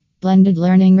Blended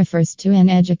learning refers to an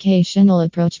educational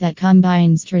approach that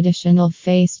combines traditional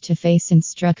face to face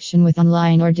instruction with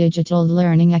online or digital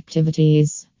learning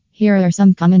activities. Here are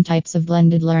some common types of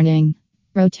blended learning.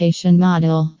 Rotation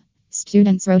model.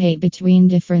 Students rotate between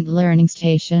different learning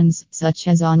stations, such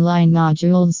as online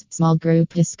modules, small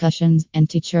group discussions, and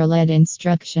teacher led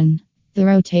instruction. The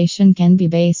rotation can be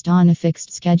based on a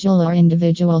fixed schedule or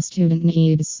individual student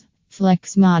needs.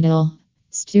 Flex model.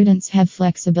 Students have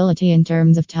flexibility in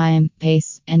terms of time,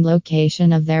 pace, and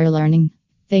location of their learning.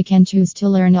 They can choose to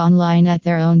learn online at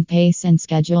their own pace and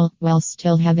schedule, while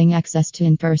still having access to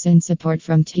in person support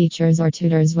from teachers or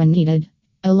tutors when needed.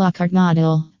 A la carte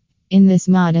model. In this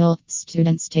model,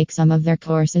 students take some of their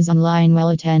courses online while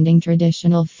attending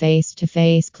traditional face to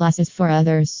face classes for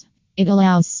others. It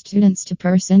allows students to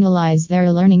personalize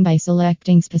their learning by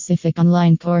selecting specific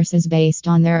online courses based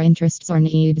on their interests or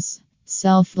needs.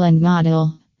 Self-blend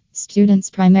model. Students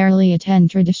primarily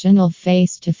attend traditional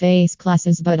face-to-face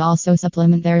classes but also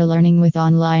supplement their learning with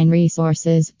online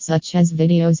resources such as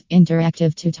videos,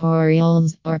 interactive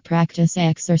tutorials, or practice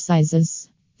exercises.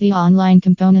 The online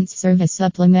components serve as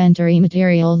supplementary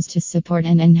materials to support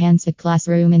and enhance a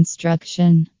classroom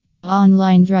instruction.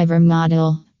 Online driver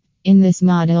model. In this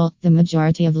model, the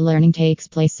majority of learning takes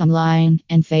place online,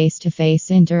 and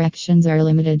face-to-face interactions are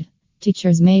limited.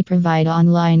 Teachers may provide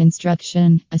online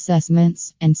instruction,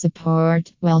 assessments, and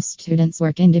support, while students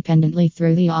work independently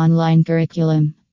through the online curriculum.